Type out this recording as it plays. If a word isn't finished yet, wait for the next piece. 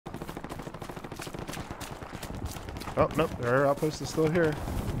Oh, nope, their outpost is still here.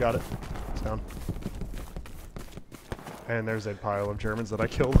 Got it. It's down. And there's a pile of Germans that I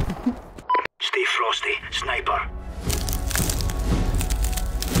killed. Stay frosty, sniper.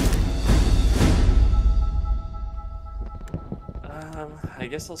 I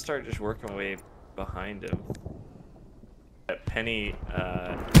guess I'll start just working my way behind him. That Penny,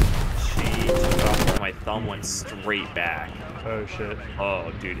 she took off and my thumb went straight back. Oh shit.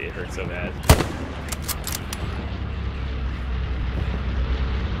 Oh, dude, it hurt so bad.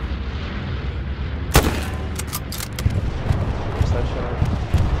 Where's that shot?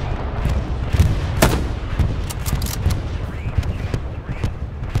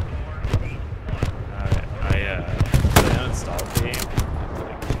 I uninstalled the game.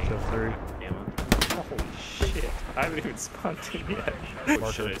 Shift 3. Holy shit. I haven't even spawned in yet.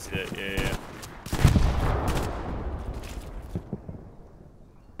 Oh, shit, I see that. Yeah.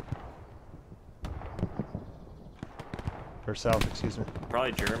 Or south, excuse me.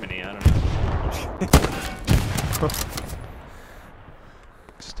 Probably Germany, I don't know.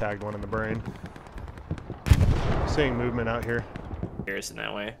 Just tagged one in the brain. Seeing movement out here. Garrison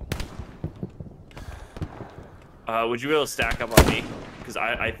that way. Would you be able to stack up on me? Because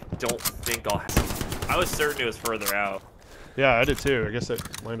I don't think I'll have... I was certain it was further out. Yeah, I did too. I guess it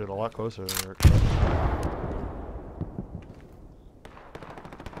landed a lot closer than we expected.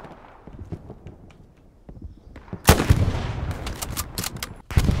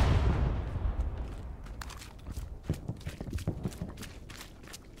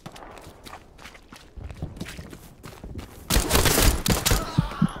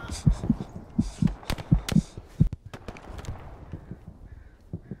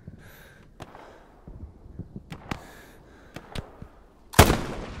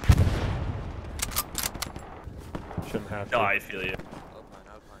 Shouldn't have to. Oh, I feel you. Alpine.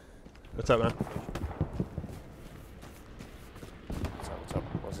 What's up, man? What's up?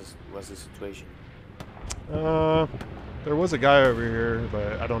 What's the situation? There was a guy over here,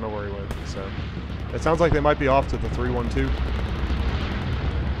 but I don't know where he went, so. It sounds like they might be off to the 312.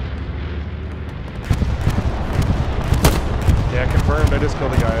 Yeah, confirmed. I just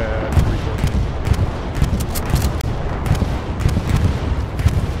killed a guy at 314.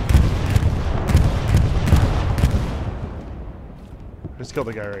 Just killed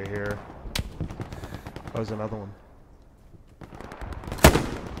a guy right here. That was another one.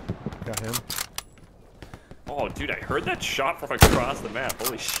 Got him. Oh, dude, I heard that shot from across the map.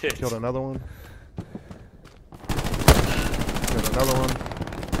 Holy shit. Killed another one. Killed another one.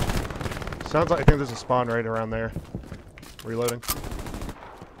 Sounds like I think there's a spawn right around there. Reloading.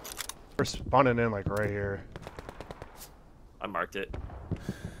 We're spawning in like right here. I marked it.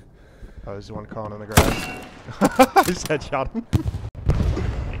 Oh, there's one calling in the grass. I just headshot him.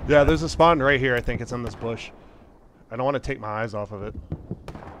 Yeah, there's a spawn right here. I think it's in this bush. I don't want to take my eyes off of it.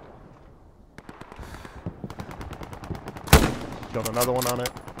 Killed another one on it.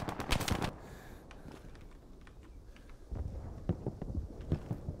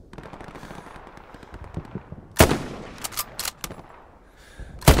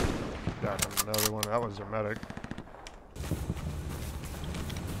 Got another one. That was a medic.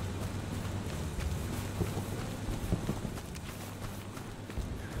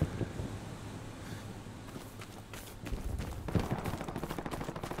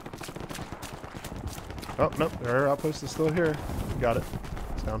 Oh, nope, their outpost is still here. Got it.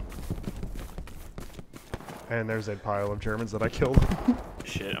 It's down. And there's a pile of Germans that I killed.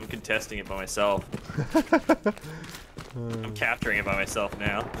 Shit, I'm contesting it by myself. I'm capturing it by myself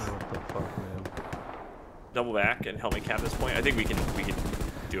now. What the fuck, man? Double back and help me cap this point. I think we can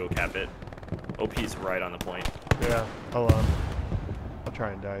duo cap it. OP's right on the point. Yeah, hold on. I'll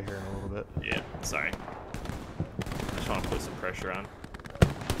try and die here in a little bit. Yeah, sorry. I just want to put some pressure on.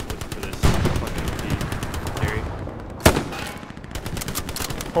 Looking for this fucking OP carry.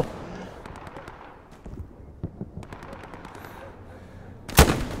 Oh.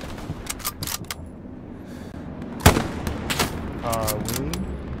 Wing?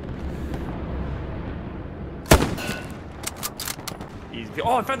 Easy.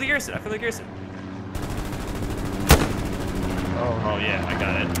 Oh, I found the garrison. Oh yeah, I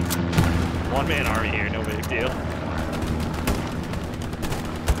got it. One man army here, no big deal.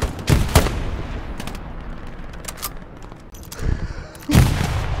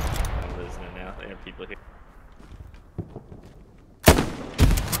 I'm listening now. There are people here.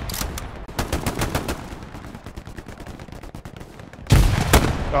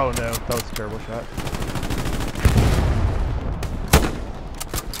 Oh no, that was a terrible shot.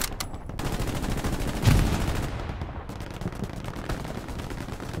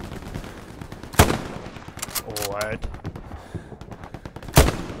 What?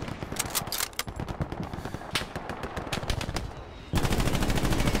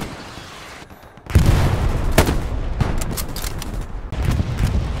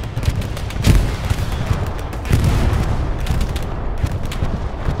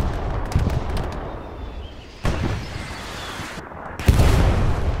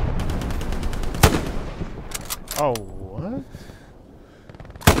 Oh, what?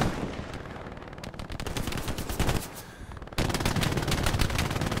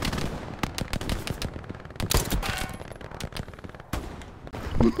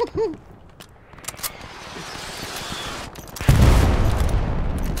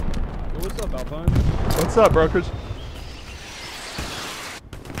 What's up, Alpine? What's up, brokers?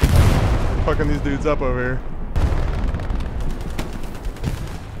 Fucking these dudes up over here.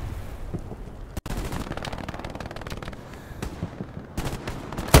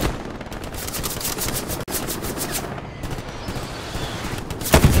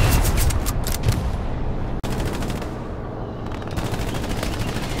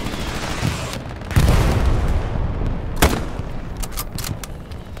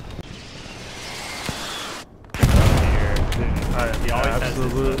 He always has his,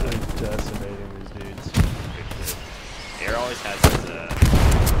 Absolutely decimating these dudes. Air always has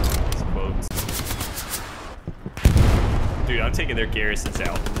his quotes. Dude, I'm taking their garrisons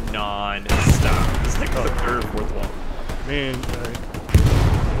out non-stop. This is like the third, fourth one. Man,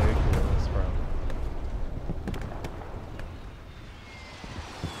 ridiculous, bro.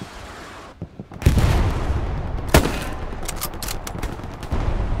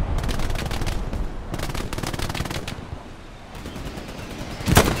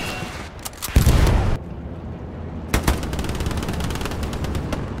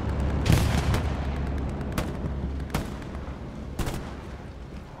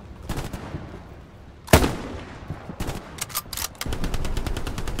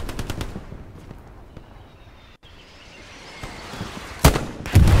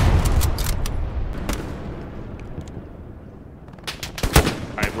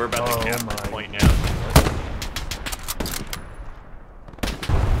 Alright, we're about to cap my the point now.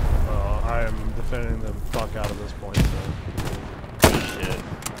 Well, I am defending the fuck out of this point, so Shit.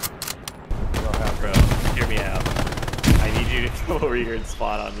 they'll have Bro, hear me out. I need you to go over here and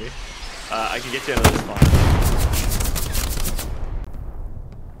spawn on me. I can get you another spawn.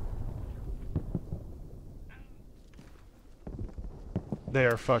 They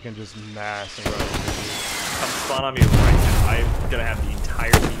are fucking just massing. Come spawn on me right now. I'm gonna have the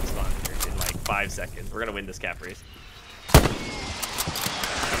entire team spawn here in like 5 seconds. We're gonna win this cap race.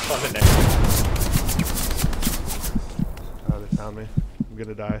 I'm on the next one. Oh, they found me. I'm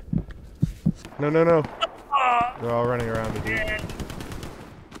gonna die. No, no, no. They're all running around me, dude.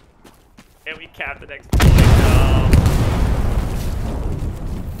 And we cap the next point. No.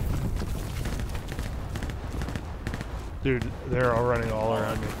 Dude, they're all running all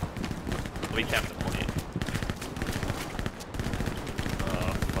around me. We cap the point.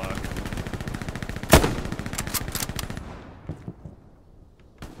 Oh, fuck.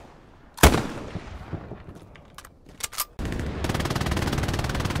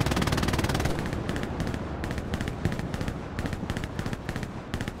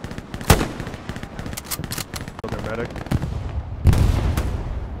 Their medic.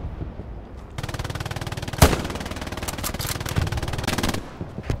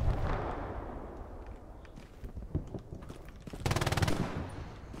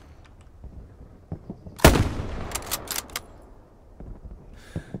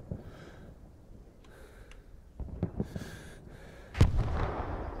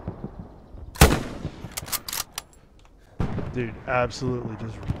 Dude, absolutely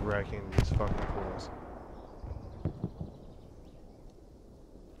just wrecking these fucking fools.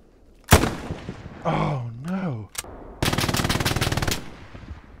 Oh no!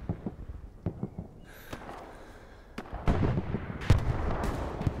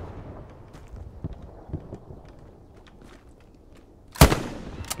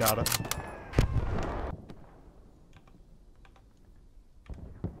 Got it.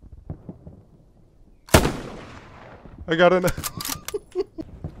 I got it.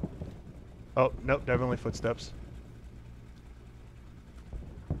 Oh, nope, definitely footsteps.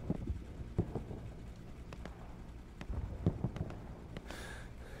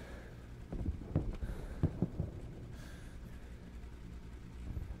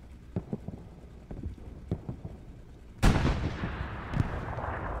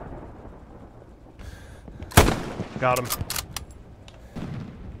 Got him.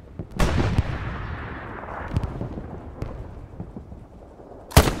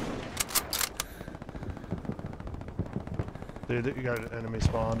 Dude, you got an enemy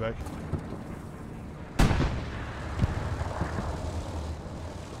spawn back.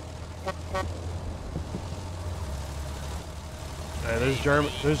 Hey,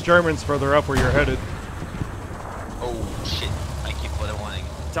 there's Germans further up where you're headed. Oh shit! Thank you for the warning.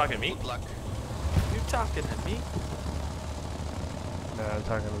 You talking to me? Good luck. You talking to me? Nah, I'm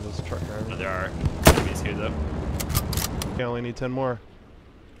talking to this truck Oh, driver. there are enemies here though. You only need 10 more.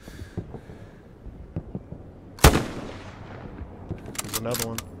 There's another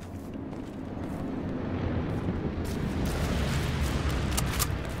one.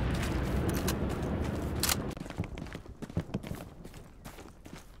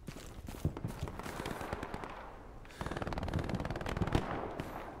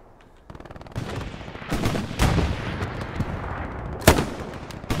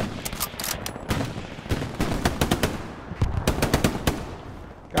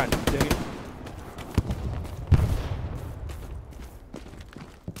 God dang it.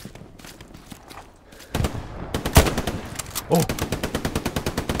 Oh!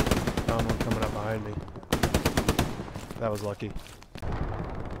 Found one coming up behind me. That was lucky.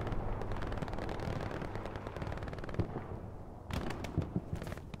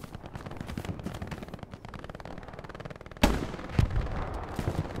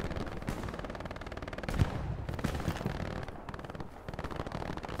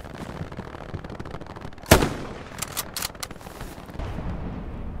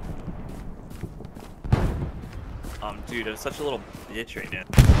 Dude, I'm such a little bitch right now.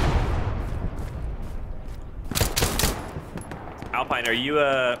 Alpine, are you,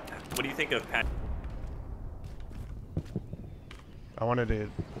 what do you think of Pat? I wanted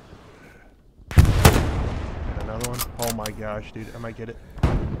to... Another one? Oh my gosh, dude. I might get it.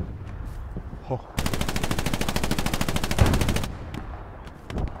 Oh.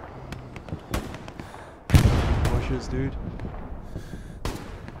 Bushes, dude.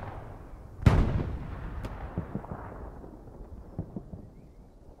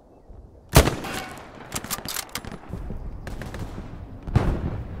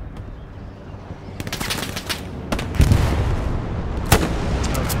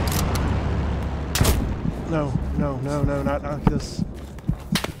 No, no, no, no, not this.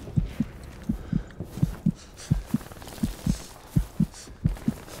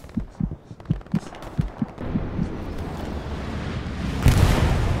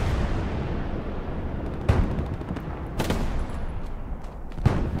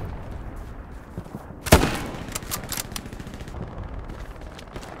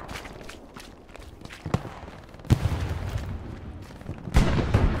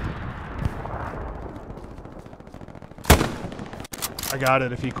 I got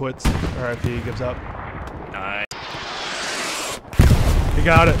it if he quits, or if he gives up. Nice. He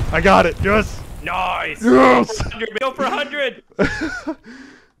got it. I got it. Yes. Nice. Yes. Go for 100.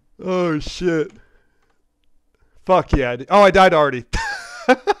 Oh shit. Fuck yeah. Oh, I died already.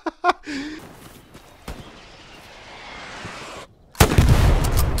 You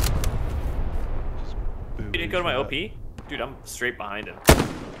didn't go to my OP? Dude, I'm straight behind him.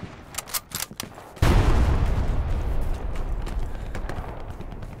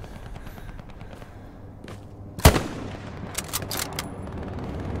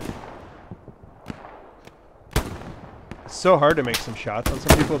 It's so hard to make some shots on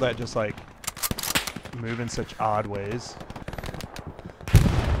some people that just like move in such odd ways.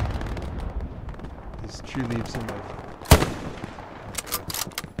 These tree leaves seem like...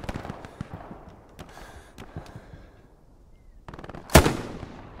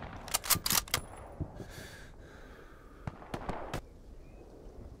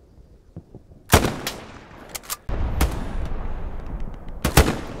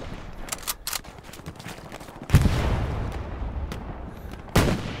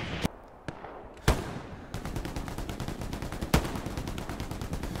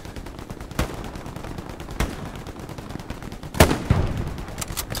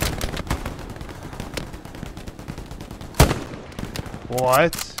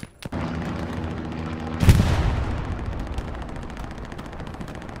 What?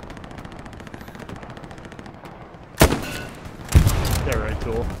 Yeah, right,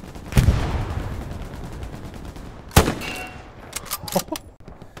 tool.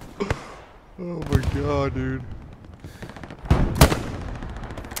 Oh my god, dude.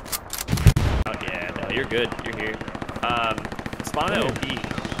 Oh yeah, no, you're good. You're here. Spawn at OP.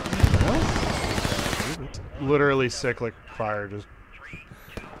 Literally cyclic fire just...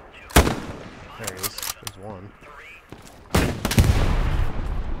 There he is. There's one.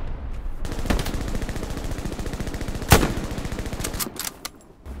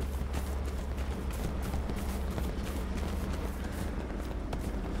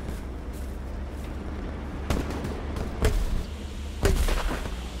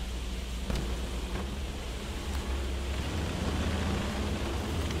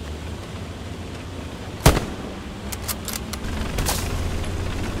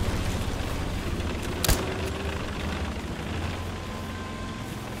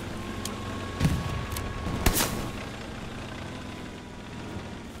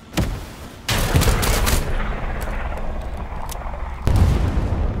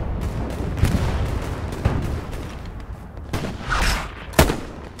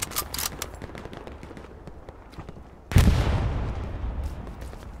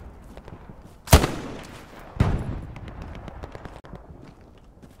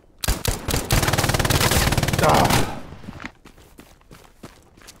 Ah.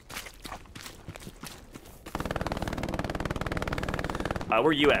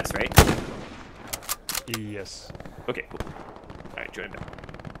 We're US, right? Yes. Okay, cool. Alright, join back.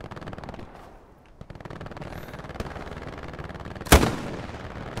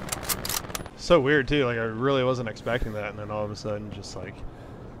 So weird too. Like I really wasn't expecting that, and then all of a sudden, just like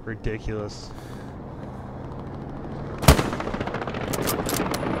ridiculous.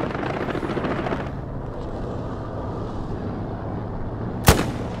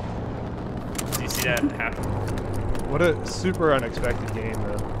 Do you see that happen? What a super unexpected game,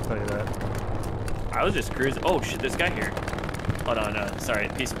 though. I'll tell you that. I was just cruising. Oh shit, this guy here. Hold on, sorry,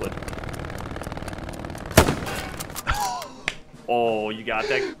 piece of wood. Oh, you got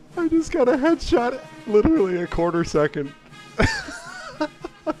that? I just got a headshot, literally a quarter second.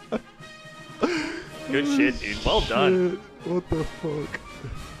 Good shit, dude. Well done. Shit. What the fuck?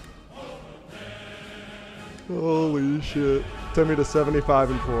 Holy shit. Took me to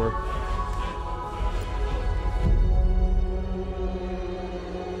 75 and 4.